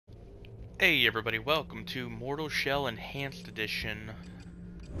Hey everybody, welcome to Mortal Shell Enhanced Edition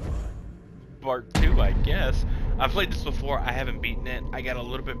Part 2, I guess. I've played this before, I haven't beaten it. I got a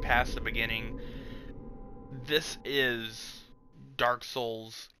little bit past the beginning. This is Dark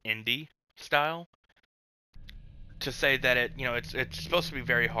Souls indie style. To say that it's supposed to be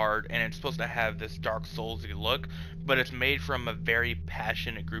very hard and it's supposed to have this Dark Souls-y look, but it's made from a very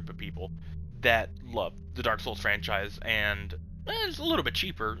passionate group of people that love the Dark Souls franchise, and it's a little bit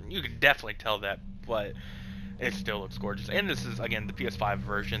cheaper. You can definitely tell that, but it still looks gorgeous. And this is, again, the PS5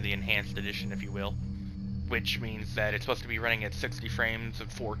 version, the enhanced edition, if you will, which means that it's supposed to be running at 60 frames of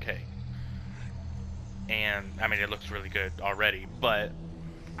 4K. And, I mean, it looks really good already, but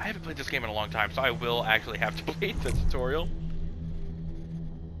I haven't played this game in a long time, so I will actually have to play the tutorial.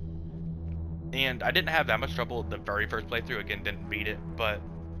 And I didn't have that much trouble the very first playthrough. Again, didn't beat it, but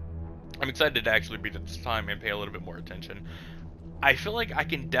I'm excited to actually beat it this time and pay a little bit more attention. I feel like I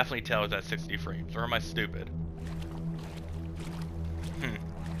can definitely tell it's at 60 frames, or am I stupid?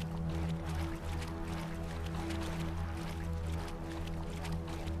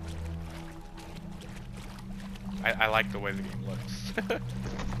 I like the way the game looks.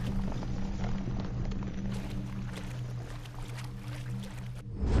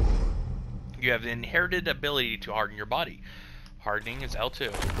 You have the inherited ability to harden your body. Hardening is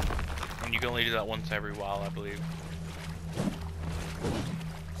L2. And you can only do that once every while, I believe.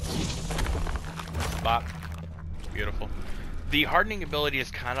 Bop. Beautiful. The hardening ability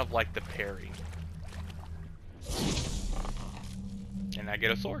is kind of like the parry. And I get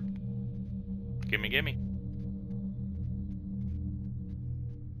a sword. Gimme, gimme.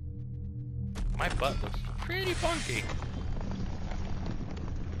 My butt looks pretty funky.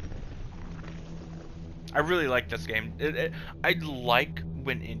 I really like this game. I like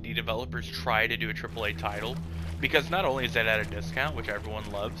when indie developers try to do a AAA title, because not only is that at a discount, which everyone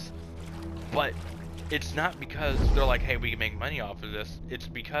loves, but it's not because they're like, hey, we can make money off of this. It's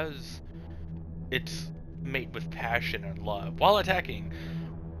because it's made with passion and love. While attacking,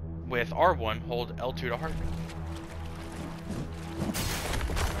 with R1, hold L2 to harden.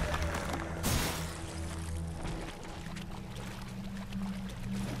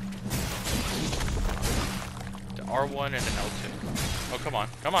 R1 and an L2. Oh, come on.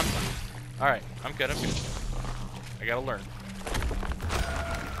 Come on. Alright, I'm good, I'm good. I gotta learn.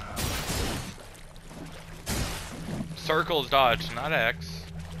 Circle is dodge, not X.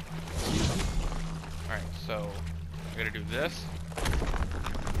 Alright, so I gotta do this.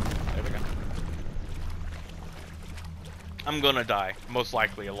 There we go. I'm gonna die, most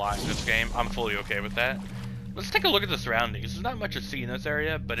likely a lot in this game. I'm fully okay with that. Let's take a look at the surroundings. There's not much to see in this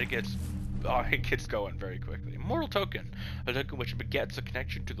area, but it gets going very quickly. Mortal token, a token which begets a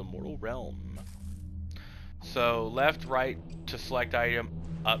connection to the mortal realm. So left, right to select item,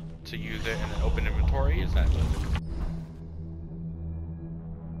 up to use it, and then open inventory. Is that it?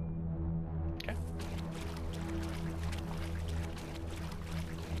 Okay.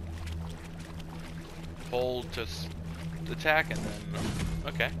 Hold to attack, and then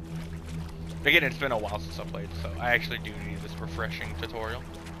okay. Again, it's been a while since I played, so I actually do need this refreshing tutorial.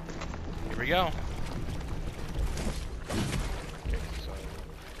 Here we go. Okay, so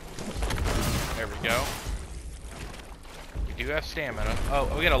there we go. We do have stamina.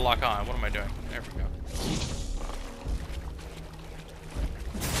 Oh, we gotta lock on. What am I doing? There we go.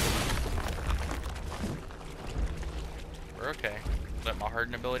 We're okay. Let my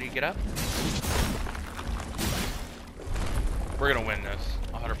harden ability get up. We're gonna win this,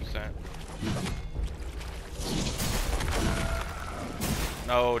 100%.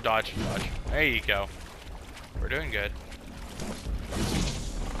 No, dodge, dodge. There you go. We're doing good.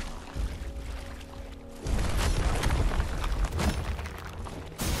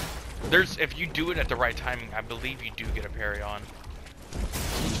 If you do it at the right timing, I believe you do get a parry on.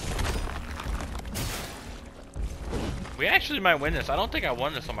 We actually might win this. I don't think I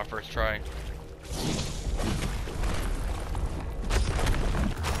won this on my first try.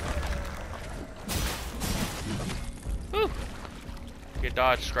 Whew. Get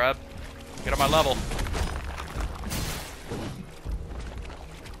dodged, scrub. Get on my level.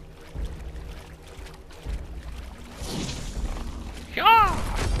 Yeah.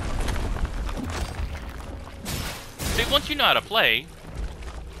 See, once you know how to play,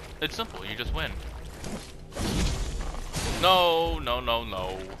 it's simple. You just win. No, no, no,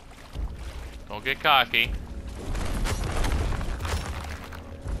 no. Don't get cocky.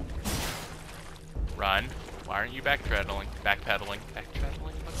 Run. Why aren't you backpedaling? Backpedaling.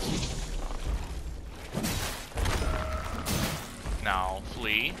 Backpedaling? Now,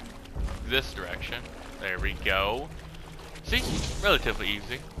 flee this direction. There we go. See? Relatively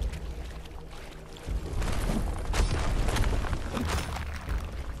easy.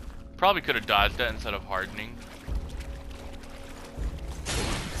 Probably could have dodged that instead of hardening.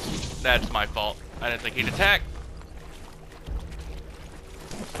 That's my fault. I didn't think he'd attack.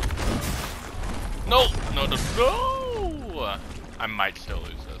 No! No, no, no! I might still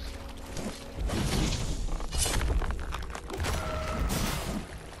lose this.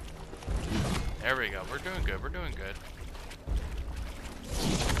 There we go. We're doing good. We're doing good.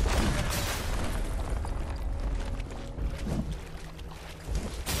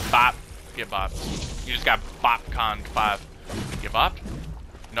 Bop. Get bopped. You just got bop con 5. Get bopped?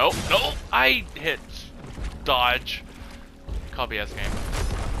 Nope. Nope. I hit dodge. Call BS game.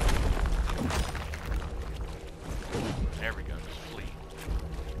 There we go. Just flee.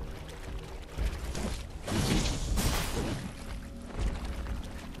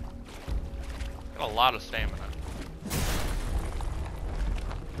 Got a lot of stamina.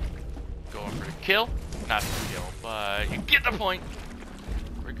 Going for the kill. Not the kill, but you get the point.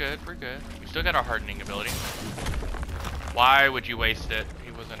 We're good. We're good. We still got our hardening ability. Why would you waste it?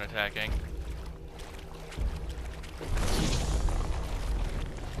 He wasn't attacking.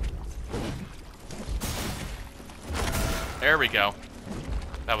 There we go.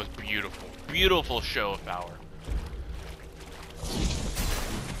 That was beautiful. Beautiful show of power.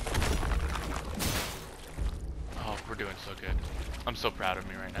 Oh, we're doing so good. I'm so proud of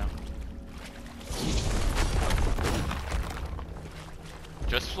me right now.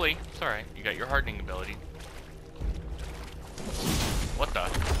 Just flee. It's alright. You got your hardening ability. What the?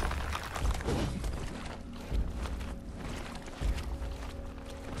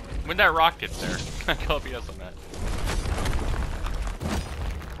 When that rock gets there, I call BS on that.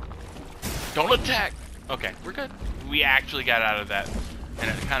 Don't attack! Okay, we're good. We actually got out of that. And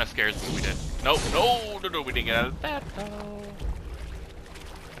it kind of scares me we did. Nope, no, no, no, we didn't get out of that, though.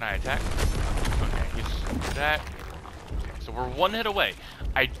 Can I attack? Okay, he's that. Okay, so we're 1 hit away.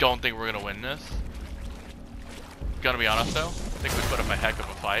 I don't think we're gonna win this. Gonna be honest, though. I think we put up a heck of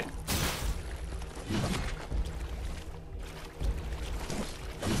a fight.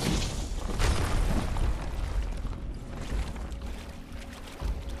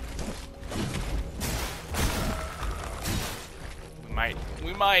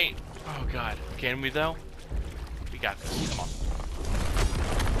 We might. Oh god. Can we though? We got this. Come on.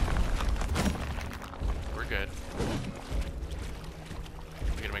 We're good.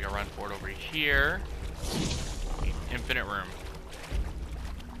 We're gonna make a run for it over here. Infinite room.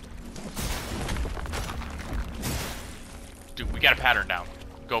 Dude, we got a pattern down.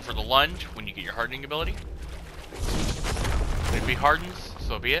 Go for the lunge when you get your hardening ability. If he hardens,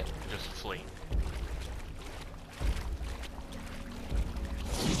 so be it. Just flee.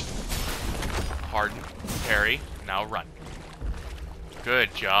 Harden, parry, now run.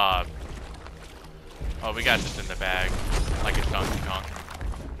 Good job. Oh, we got this in the bag. Like it's Donkey Kong.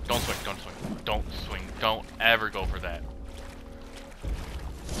 Don't swing, don't swing. Don't swing. Don't ever go for that.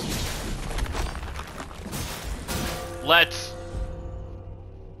 Let's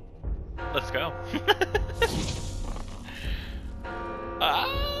go.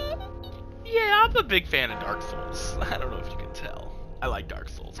 Yeah, I'm a big fan of Dark Souls. I don't know if you can tell. I like Dark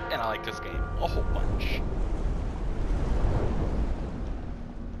Souls, and I like this game a whole bunch.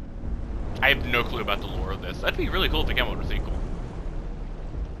 I have no clue about the lore of this. That'd be really cool if they came out with a sequel.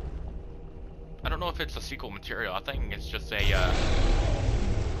 I don't know if it's a sequel material. I think it's just a,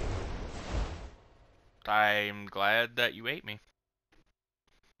 I'm glad that you ate me.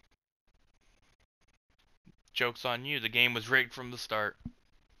 Joke's on you. The game was rigged from the start.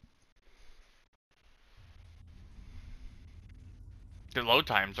 The load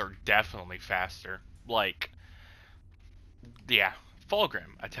times are definitely faster. Like, yeah.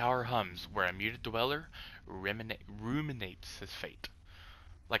 Fulgrim, a tower hums, where a muted dweller ruminates his fate,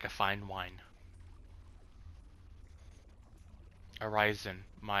 like a fine wine. Horizon,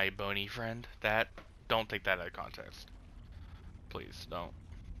 my bony friend, don't take that out of context. Please, don't.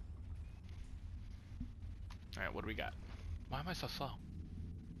 Alright, what do we got? Why am I so slow?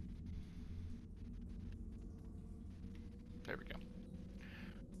 There we go.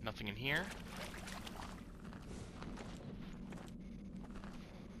 Nothing in here.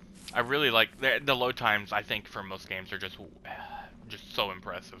 I really like the load times. I think for most games are just so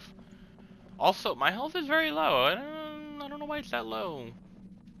impressive. Also, my health is very low. I don't know why it's that low.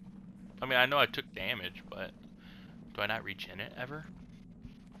 I mean, I know I took damage, but do I not regen it ever?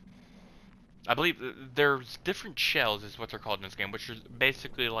 I believe there's different shells is what they're called in this game, which is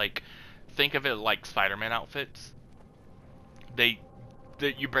basically like, think of it like Spider-Man outfits.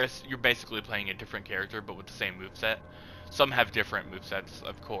 You're basically playing a different character, but with the same moveset. Some have different movesets,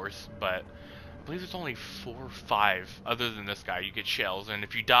 of course, but I believe there's only 4 or 5. Other than this guy, you get shells, and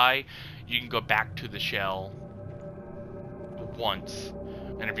if you die, you can go back to the shell once,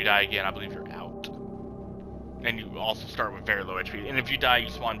 and if you die again, I believe you're out. And you also start with very low HP. And if you die, you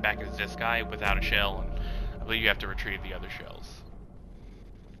spawn back as this guy without a shell, and I believe you have to retrieve the other shells.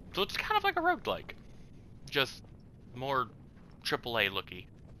 So it's kind of like a roguelike, just more AAA looky.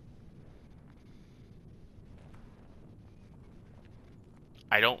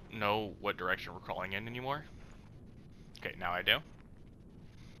 I don't know what direction we're crawling in anymore. Okay, now I do.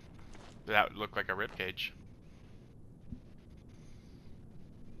 That would look like a ribcage.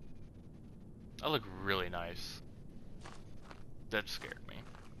 That looked really nice. That scared me.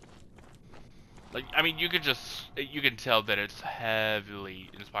 Like, I mean, you can tell that it's heavily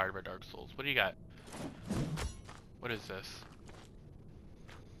inspired by Dark Souls. What do you got? What is this?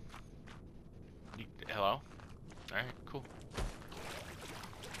 Hello? Alright, cool.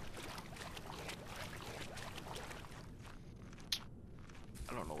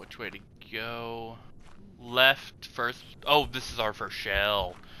 I don't know which way to go. Left first. Oh, this is our first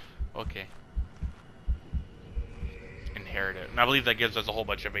shell. Okay. Inherit it. And I believe that gives us a whole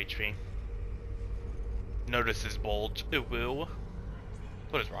bunch of HP. Notice his bulge. Ooh, woo.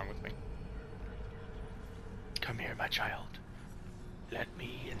 What is wrong with me? Come here, my child. Let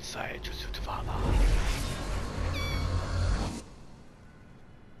me inside your suit of armor.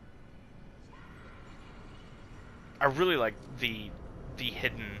 I really like the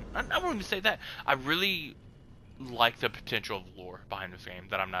hidden. I wouldn't even say that. I really like the potential of lore behind this game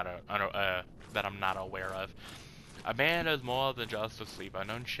that I'm not aware of. A man is more than just asleep.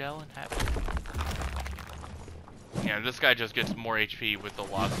 Unknown shell and happy. Yeah, this guy just gets more HP with the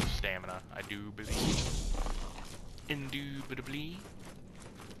loss of stamina. I do believe. Indubitably.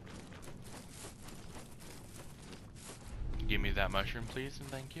 Give me that mushroom, please, and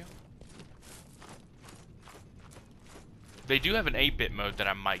thank you. They do have an 8-bit mode that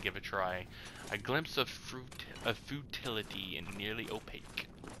I might give a try. A glimpse of futility and nearly opaque.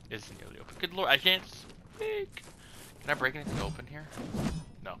 Is nearly opaque. Good lord, I can't speak. Can I break anything open here?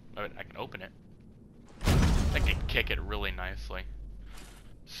 No, I can open it. I can kick it really nicely.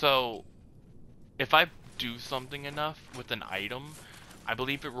 So, if I do something enough with an item, I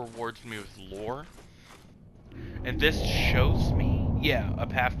believe it rewards me with lore. And this shows me, yeah, a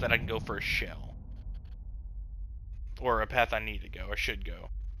path that I can go for a shell. Or a path I need to go, or should go.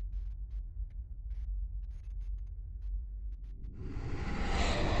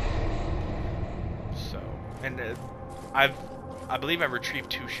 So, and I believe I retrieved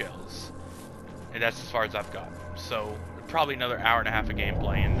 2 shells. And that's as far as I've gotten. So, probably another hour and a half of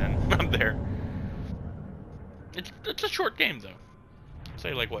gameplay, and then I'm there. It's a short game, though.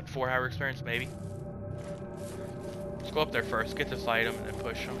 Say, like, what, 4-hour experience, maybe? Let's go up there first, get this item, and then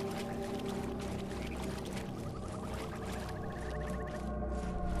push them.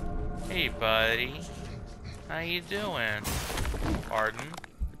 Hey, buddy. How you doing? Pardon.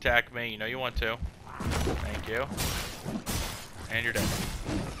 Attack me. You know you want to. Thank you. And you're dead.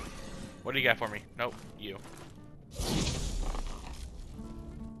 What do you got for me? Nope. You.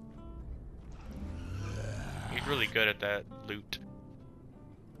 He's really good at that loot.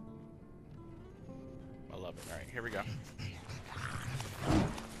 I love it. Alright, here we go.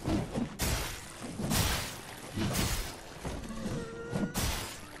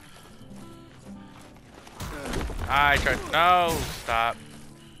 I tried. No! Stop.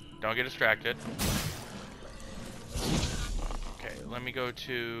 Don't get distracted. Okay, let me go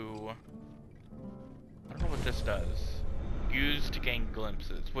to... I don't know what this does. Use to gain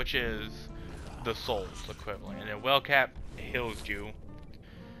glimpses, which is the soul's equivalent. And then Wellcap heals you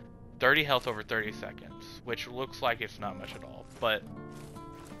 30 health over 30 seconds, which looks like it's not much at all, but...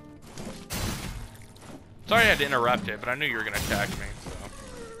 Sorry I had to interrupt it, but I knew you were going to attack me, so...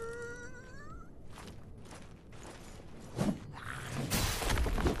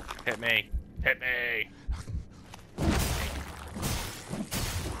 Hit me. Hit me.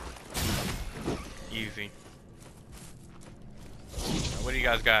 Easy. Now, what do you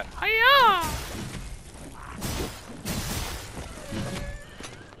guys got? Hiya!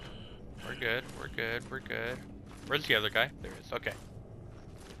 We're good. We're good. We're good. Where's the other guy? There he is. Okay.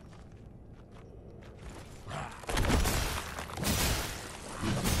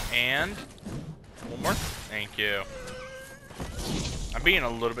 And one more. Thank you. I'm being a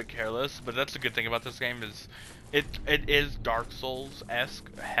little bit careless, but that's the good thing about this game is it is Dark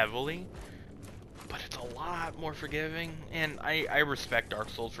Souls-esque heavily, but it's a lot more forgiving, and I respect Dark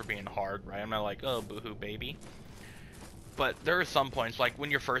Souls for being hard, right? I'm not like, oh, boohoo, baby. But there are some points, like when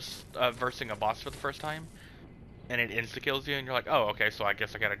you're first versing a boss for the first time, and it insta-kills you, and you're like, oh, okay, so I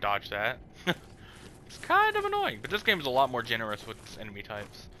guess I gotta dodge that. It's kind of annoying, but this game is a lot more generous with its enemy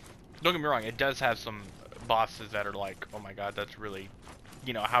types. Don't get me wrong, it does have some bosses that are like, oh my god, that's really,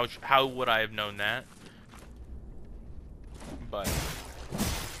 you know, how would I have known that? But,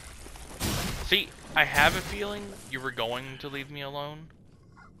 see, I have a feeling you were going to leave me alone,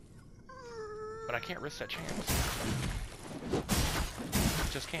 but I can't risk that chance.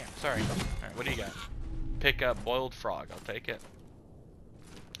 Just can't, sorry. Alright, what do you got? Pick up boiled frog, I'll take it.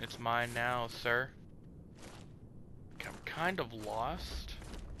 It's mine now, sir. I'm kind of lost.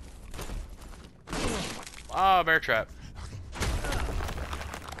 Oh, bear trap.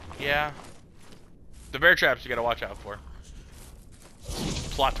 Yeah. The bear traps you gotta watch out for.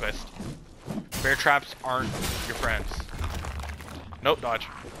 Plot twist. Bear traps aren't your friends. Nope, dodge.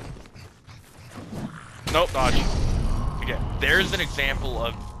 Nope, dodge. Okay, there's an example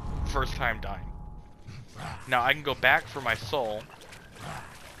of first time dying. Now I can go back for my soul.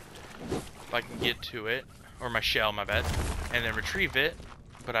 If I can get to it. Or my shell, my bad. And then retrieve it.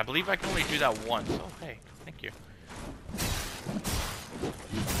 But I believe I can only do that once. Oh, hey. Thank you.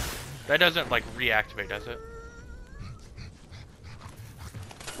 That doesn't, like, reactivate, does it?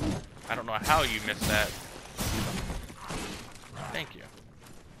 I don't know how you missed that. Thank you.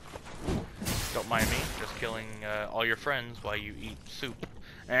 Don't mind me. Just killing all your friends while you eat soup.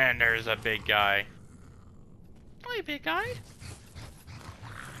 And there's a big guy. Hi, big guy.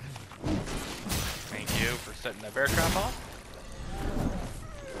 Thank you for setting that bear trap off.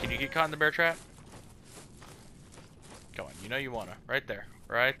 Can you get caught in the bear trap? Come on, you know you wanna. Right there.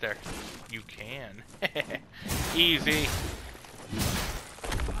 Right there. You can. Easy.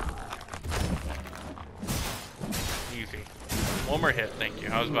 Easy. One more hit, thank you.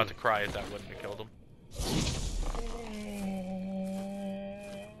 I was about to cry if that wouldn't have killed him.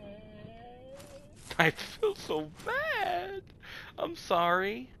 I feel so bad. I'm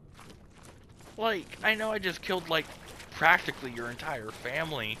sorry. Like, I know I just killed, like, practically your entire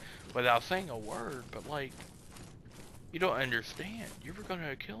family without saying a word, but, like, you don't understand. You were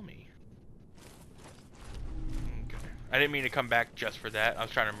gonna kill me. Okay. I didn't mean to come back just for that. I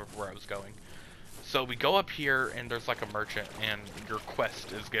was trying to remember where I was going. So we go up here, and there's, like, a merchant, and your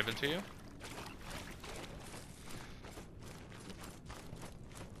quest is given to you.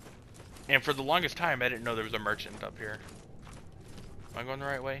 And for the longest time, I didn't know there was a merchant up here. Am I going the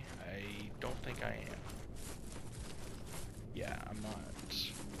right way? I don't think I am. Yeah, I'm not.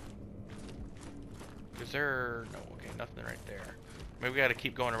 Is there... No, okay, nothing right there. Maybe we gotta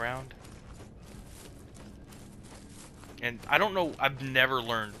keep going around. And I don't know, I've never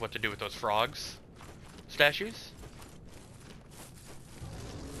learned what to do with those frogs. Statues?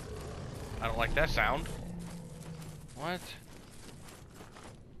 I don't like that sound. What?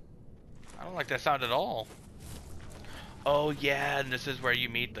 I don't like that sound at all. Oh yeah, and this is where you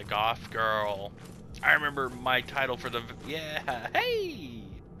meet the goth girl. I remember my title for the... Yeah, hey!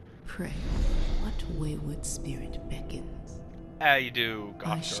 Pray, what wayward spirit beckons? How you do, goth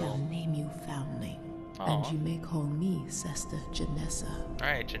girl? I shall name you Foundling, Aww. and you may call me Sister Janessa.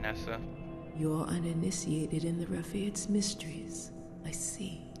 Alright, Janessa. You're uninitiated in the Rafiat's mysteries, I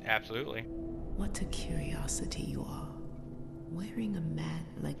see. Absolutely. What a curiosity you are. Wearing a man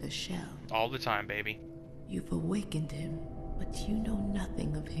like a shell. All the time, baby. You've awakened him, but you know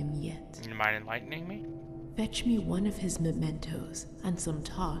nothing of him yet. You mind enlightening me? Fetch me one of his mementos, and some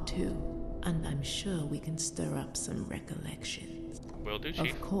tar too, and I'm sure we can stir up some recollections. Will do,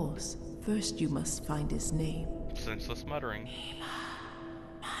 Chief. Of course, first you must find his name. Senseless muttering.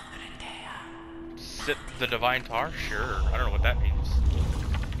 Sit the divine tar? Sure. I don't know what that means.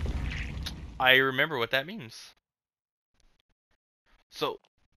 I remember what that means. So,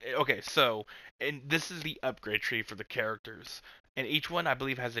 okay, so, and this is the upgrade tree for the characters. And each one, I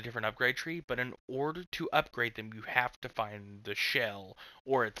believe, has a different upgrade tree, but in order to upgrade them, you have to find the shell,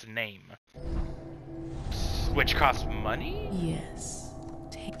 or its name. Which costs money? Yes.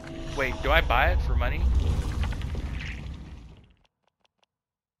 Wait, do I buy it for money?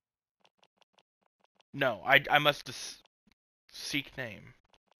 No, I must seek name.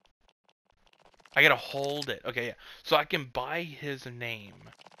 I gotta hold it. Okay, yeah. So I can buy his name.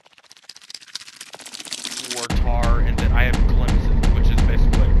 Or tar, and then I have glimpses, which is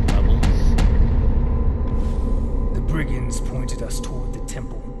basically like levels. The brigands pointed us toward the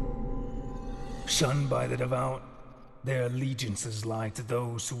temple. Shunned by the devout, their allegiances lie to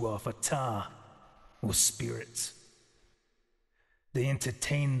those who offer tar, or spirits. They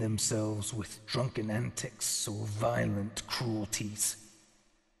entertain themselves with drunken antics or violent cruelties.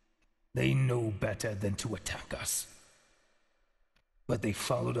 They know better than to attack us. But they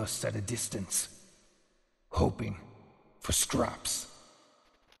followed us at a distance, hoping for scraps.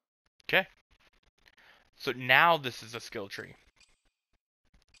 Okay. So now this is a skill tree.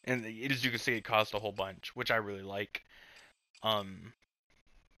 And as you can see, it cost a whole bunch, which I really like. So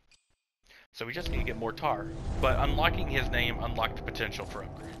we just need to get more tar. But unlocking his name unlocked the potential for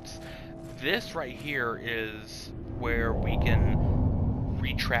upgrades. This right here is where we can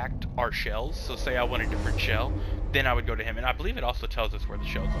retract our shells. So say I want a different shell, then I would go to him. And I believe it also tells us where the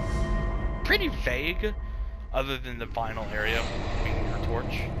shells are. Pretty vague, other than the final area being your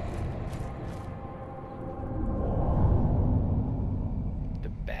torch. The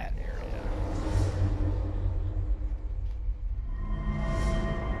bat area.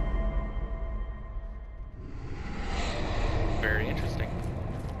 Very interesting.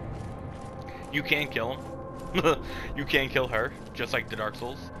 You can kill him. You can kill her, just like the Dark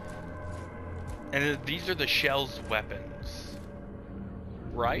Souls. And these are the shell's weapons.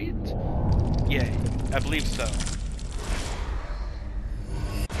 Right? Yeah, I believe so.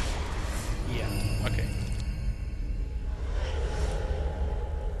 Yeah, okay.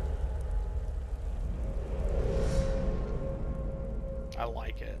 I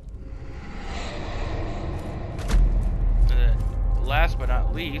like it. And then, last but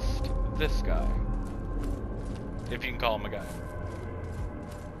not least, this guy. If you can call him a guy.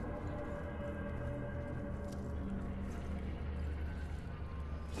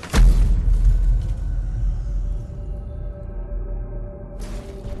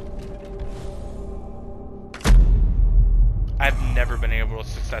 I've never been able to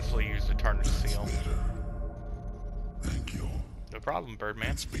successfully use the tarnished seal. Thank you. No problem, Birdman.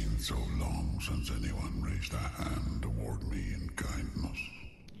 It's been so long since anyone raised a hand toward me in kindness.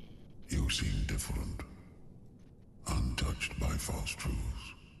 You seem different, untouched by false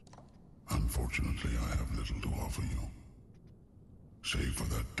truths. Unfortunately, I have little to offer you, save for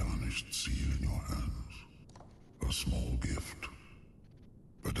that tarnished seal in your hands. A small gift,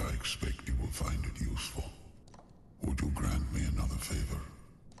 but I expect you will find it useful. Would you grant me another favor?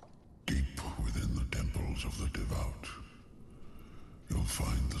 Deep within the temples of the devout, you'll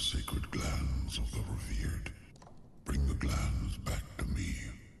find the sacred glands of the revered. Bring the glands back to me,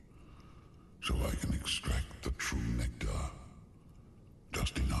 so I can extract the true nectar.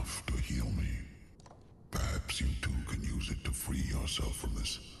 Just enough to heal me. Perhaps you too can use it to free yourself from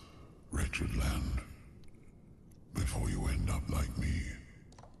this wretched land, before you end up like me.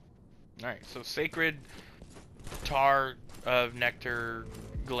 Alright, so sacred tar of nectar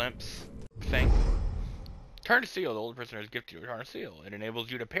glimpse thing. Turn to seal. The old prisoners gift you a tarnished seal. It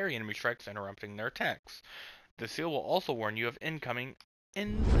enables you to parry enemy strikes, interrupting their attacks. The seal will also warn you of incoming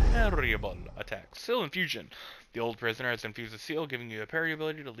imperishable attacks. Seal infusion. The old prisoner has infused the seal, giving you a parry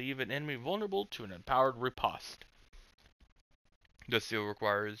ability to leave an enemy vulnerable to an empowered riposte. The seal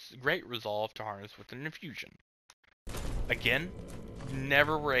requires great resolve to harness with an infusion. Again,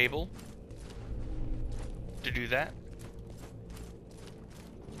 never were able to do that.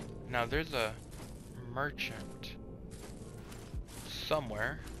 Now there's a merchant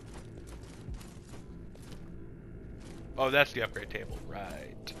somewhere. Oh, that's the upgrade table,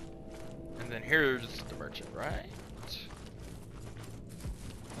 right. And then here's the merchant, right?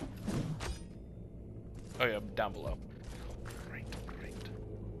 Oh yeah, down below. Great.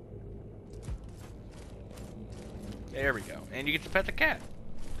 There we go. And you get to pet the cat.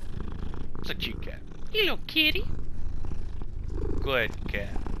 It's a cute cat. Hello, kitty. Good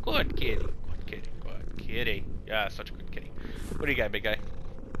cat. Good kitty. Good kitty. Good kitty. Yeah, such a good kitty. What do you got, big guy?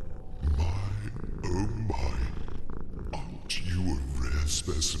 My, oh my. Aren't you a rare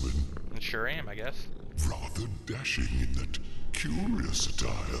specimen? Sure am, I guess. Rather dashing in that curious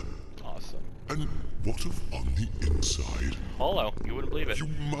attire. Awesome. And what of on the inside? Hello. You wouldn't believe it. You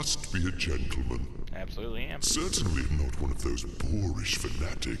must be a gentleman. Absolutely am. Certainly not one of those boorish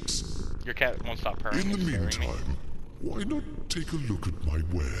fanatics. Your cat won't stop purring. In the and scaring me. meantime, why not take a look at my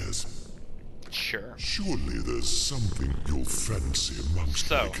wares? Sure. Surely there's something you'll fancy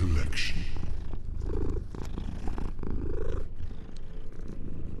amongst my collection.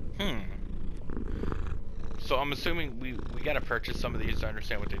 So I'm assuming we gotta purchase some of these to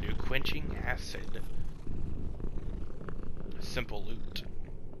understand what they do. Quenching acid. Simple loot.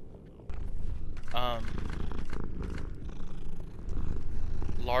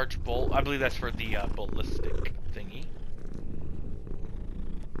 Large bolt. I believe that's for the ballistic thingy.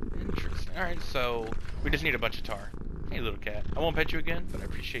 Interesting. Alright, so we just need a bunch of tar. Hey, little cat. I won't pet you again, but I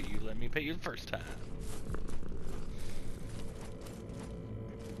appreciate you letting me pet you the first time.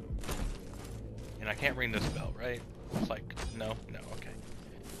 And I can't ring this bell, right? It's like, no, okay.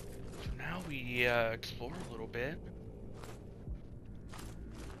 So now we explore a little bit.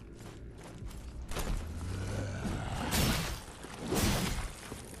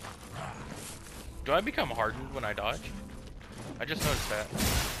 Do I become hardened when I dodge? I just noticed that.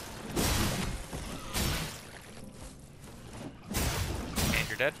 And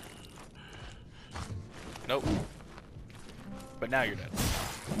you're dead? Nope. But now you're dead.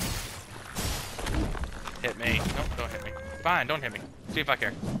 Hit me. Nope, don't hit me. Fine, don't hit me. See if I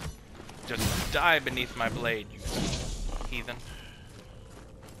care. Just die beneath my blade, you heathen.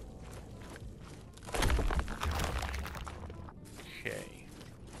 Okay.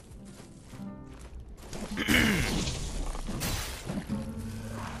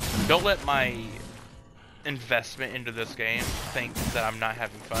 Don't let my investment into this game think that I'm not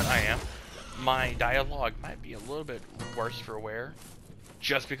having fun. I am. My dialogue might be a little bit worse for wear,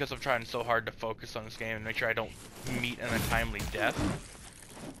 just because I'm trying so hard to focus on this game and make sure I don't meet an untimely death.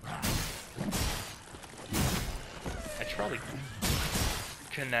 I should probably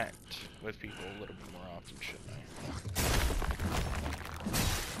connect with people a little bit more often, shouldn't I?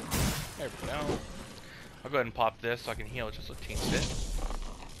 There we go. I'll go ahead and pop this so I can heal just a teeny bit.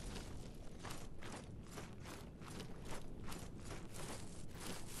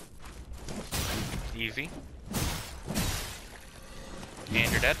 Easy.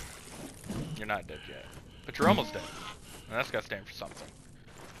 And you're dead? You're not dead yet. But you're almost dead. And that's gotta stand for something.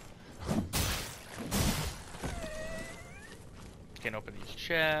 Can't open these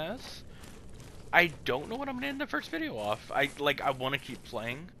chests. I don't know what I'm gonna end the first video off. I wanna keep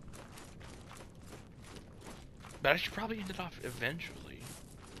playing. But I should probably end it off eventually.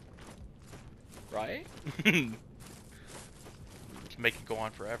 Right? To make it go on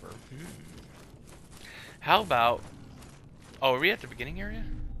forever. How about... Oh, are we at the beginning area?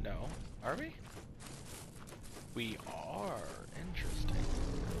 No. Are we? We are. Interesting.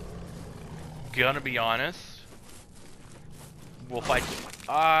 Gonna be honest. We'll fight.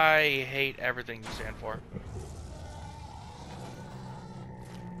 I hate everything you stand for.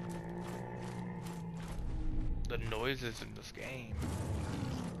 The noises in this game.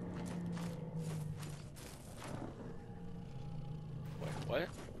 Wait, what?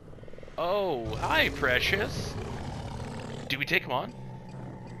 Oh, hi, Precious. Do we take him on?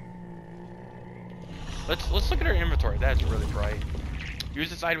 Let's look at our inventory. That's really bright. Use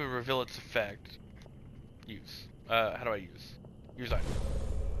this item to reveal its effect. Use. How do I use? Use item.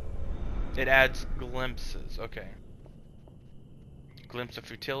 It adds glimpses. Okay. Glimpse of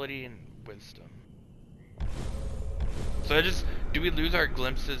futility and wisdom. So I just... Do we lose our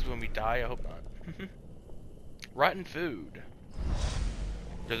glimpses when we die? I hope not. Rotten food.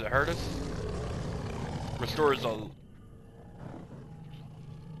 Does it hurt us? Restores a...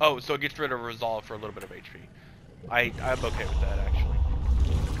 Oh, so it gets rid of resolve for a little bit of HP. I'm okay with that, actually.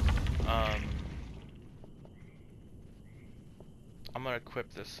 I'm gonna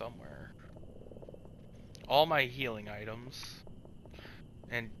equip this somewhere. All my healing items.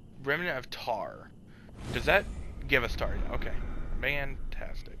 And Remnant of Tar. Does that give us tar? Okay.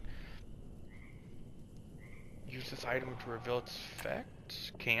 Fantastic. Use this item to reveal its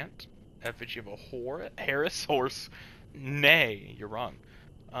effect? Can't. Effigy of a Harris horse? Nay, you're wrong.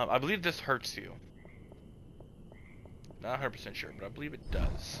 I believe this hurts you. Not 100% sure, but I believe it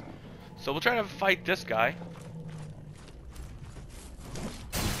does. So we'll try to fight this guy.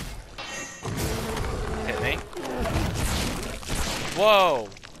 Hit me. Whoa!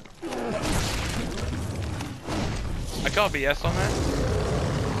 I call BS on that.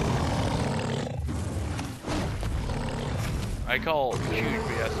 I call huge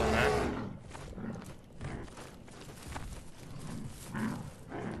BS on that.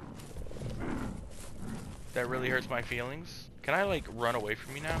 That really hurts my feelings. Can I, like, run away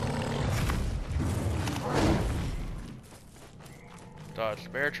from you now?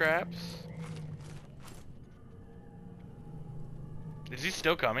 Dodge bear traps. Is he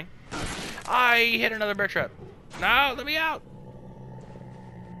still coming? I hit another bear trap. No, let me out!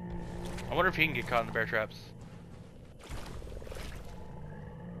 I wonder if he can get caught in the bear traps.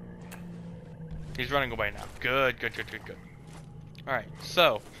 He's running away now. Good, good, good, good, good. Alright,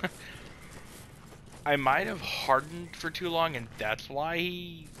 so... I might have hardened for too long, and that's why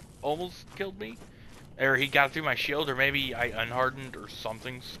he almost killed me. Or he got through my shield, or maybe I unhardened or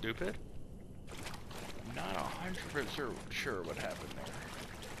something stupid. I'm not 100% sure what happened there.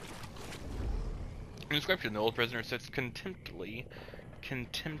 Inscription: the old prisoner sits contemptedly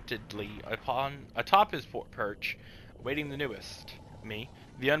atop his perch, awaiting the newest. Me.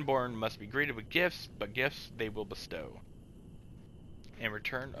 The unborn must be greeted with gifts, but gifts they will bestow. In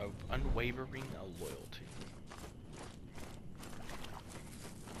return of unwavering loyalty.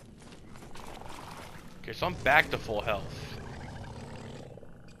 Okay, so I'm back to full health.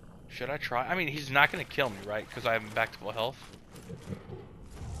 Should I try? I mean, he's not going to kill me, right? Because I'm back to full health.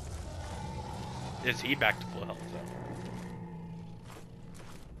 is he back to full health? So.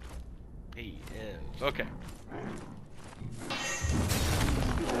 He is. Okay.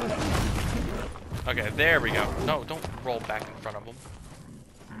 Okay, there we go. No, don't roll back in front of him.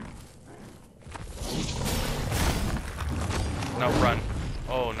 No, run.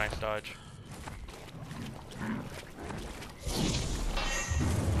 Oh, nice dodge.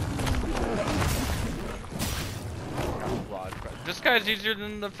 This guy's easier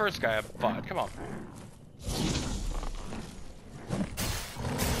than the first guy I fought. Come on.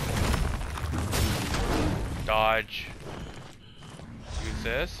 Dodge. Use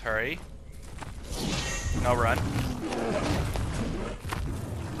this. Hurry. No, run.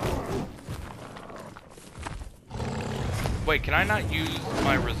 Wait, can I not use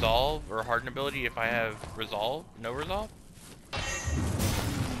my resolve or harden ability if I have resolve? No resolve? I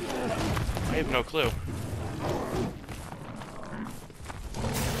have no clue.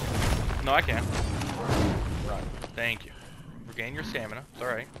 No, I can't. Run. Thank you. Regain your stamina. It's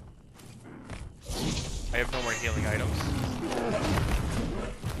alright. I have no more healing items.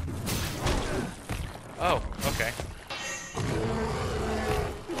 Oh, okay.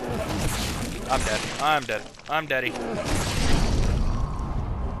 I'm dead. I'm dead. I'm deady.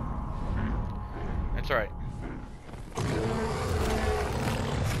 It's alright.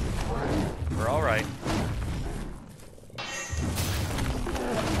 We're alright.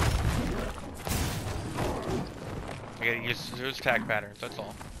 I gotta use those attack patterns, that's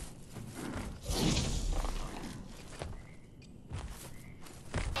all.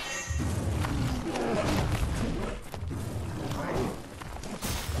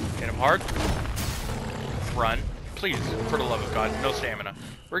 Hit him hard. Run. Please, for the love of God, no stamina.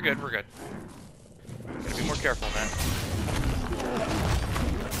 We're good, we're good. Gotta be more careful, man.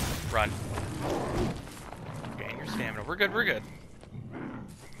 Run. Gain your stamina. We're good, we're good.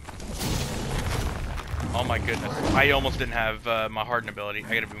 Oh my goodness. I almost didn't have my harden ability.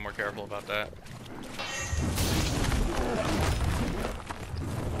 I gotta be more careful about that.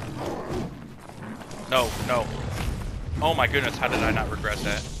 No, no. Oh my goodness, how did I not regret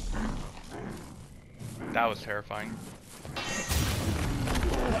that? That was terrifying.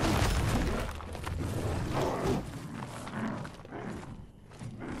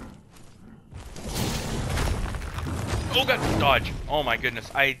 Oh god, dodge. Oh my goodness,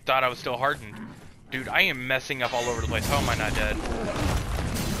 I thought I was still hardened. Dude, I am messing up all over the place. How am I not dead?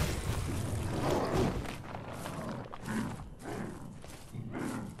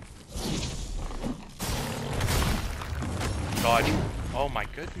 Dodge. Oh my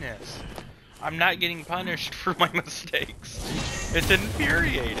goodness. I'm not getting punished for my mistakes. It's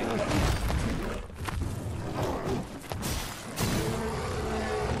infuriating.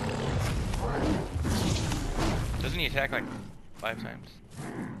 Doesn't he attack like 5 times?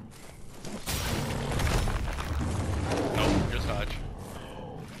 Nope, just dodge.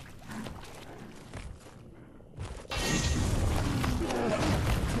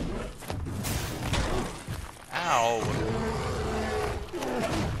 Ow.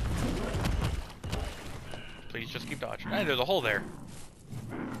 Please just keep dodging. Hey, there's a hole there.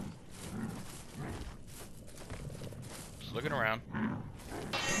 Just looking around.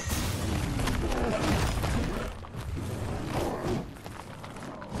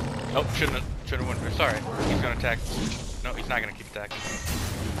 Nope, shouldn't have went. Sorry, he's gonna attack. No, he's not gonna keep attacking.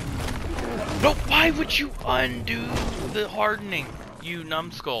 No, why would you undo the hardening, you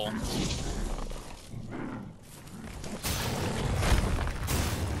numbskull?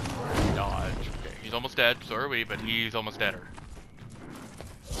 Dodge. Okay, he's almost dead. So are we, but he's almost deader.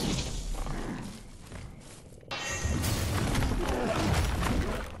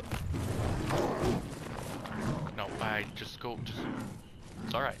 No, I just go.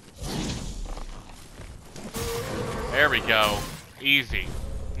 It's alright. There we go. Easy.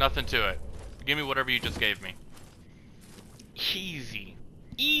 Nothing to it. Give me whatever you just gave me. Easy.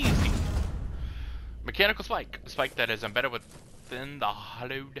 Easy. Mechanical spike. A spike that is embedded within the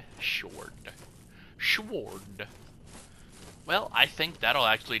hollowed sword. Sword. Well, I think that'll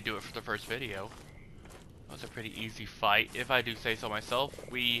actually do it for the first video. That was a pretty easy fight, if I do say so myself.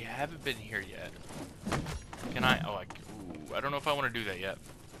 We haven't been here yet. Can I? Oh, I don't know if I want to do that yet.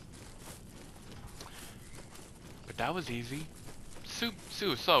 But that was easy. So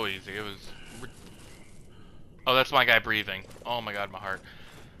easy. It was... Oh, that's my guy breathing. Oh my god, my heart.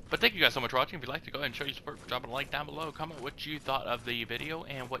 But thank you guys so much for watching. If you'd like to go ahead and show your support, drop a like down below. Comment what you thought of the video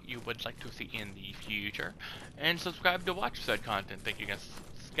and what you would like to see in the future. And subscribe to watch said content. Thank you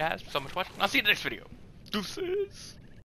guys so much for watching. I'll see you in the next video. Deuces!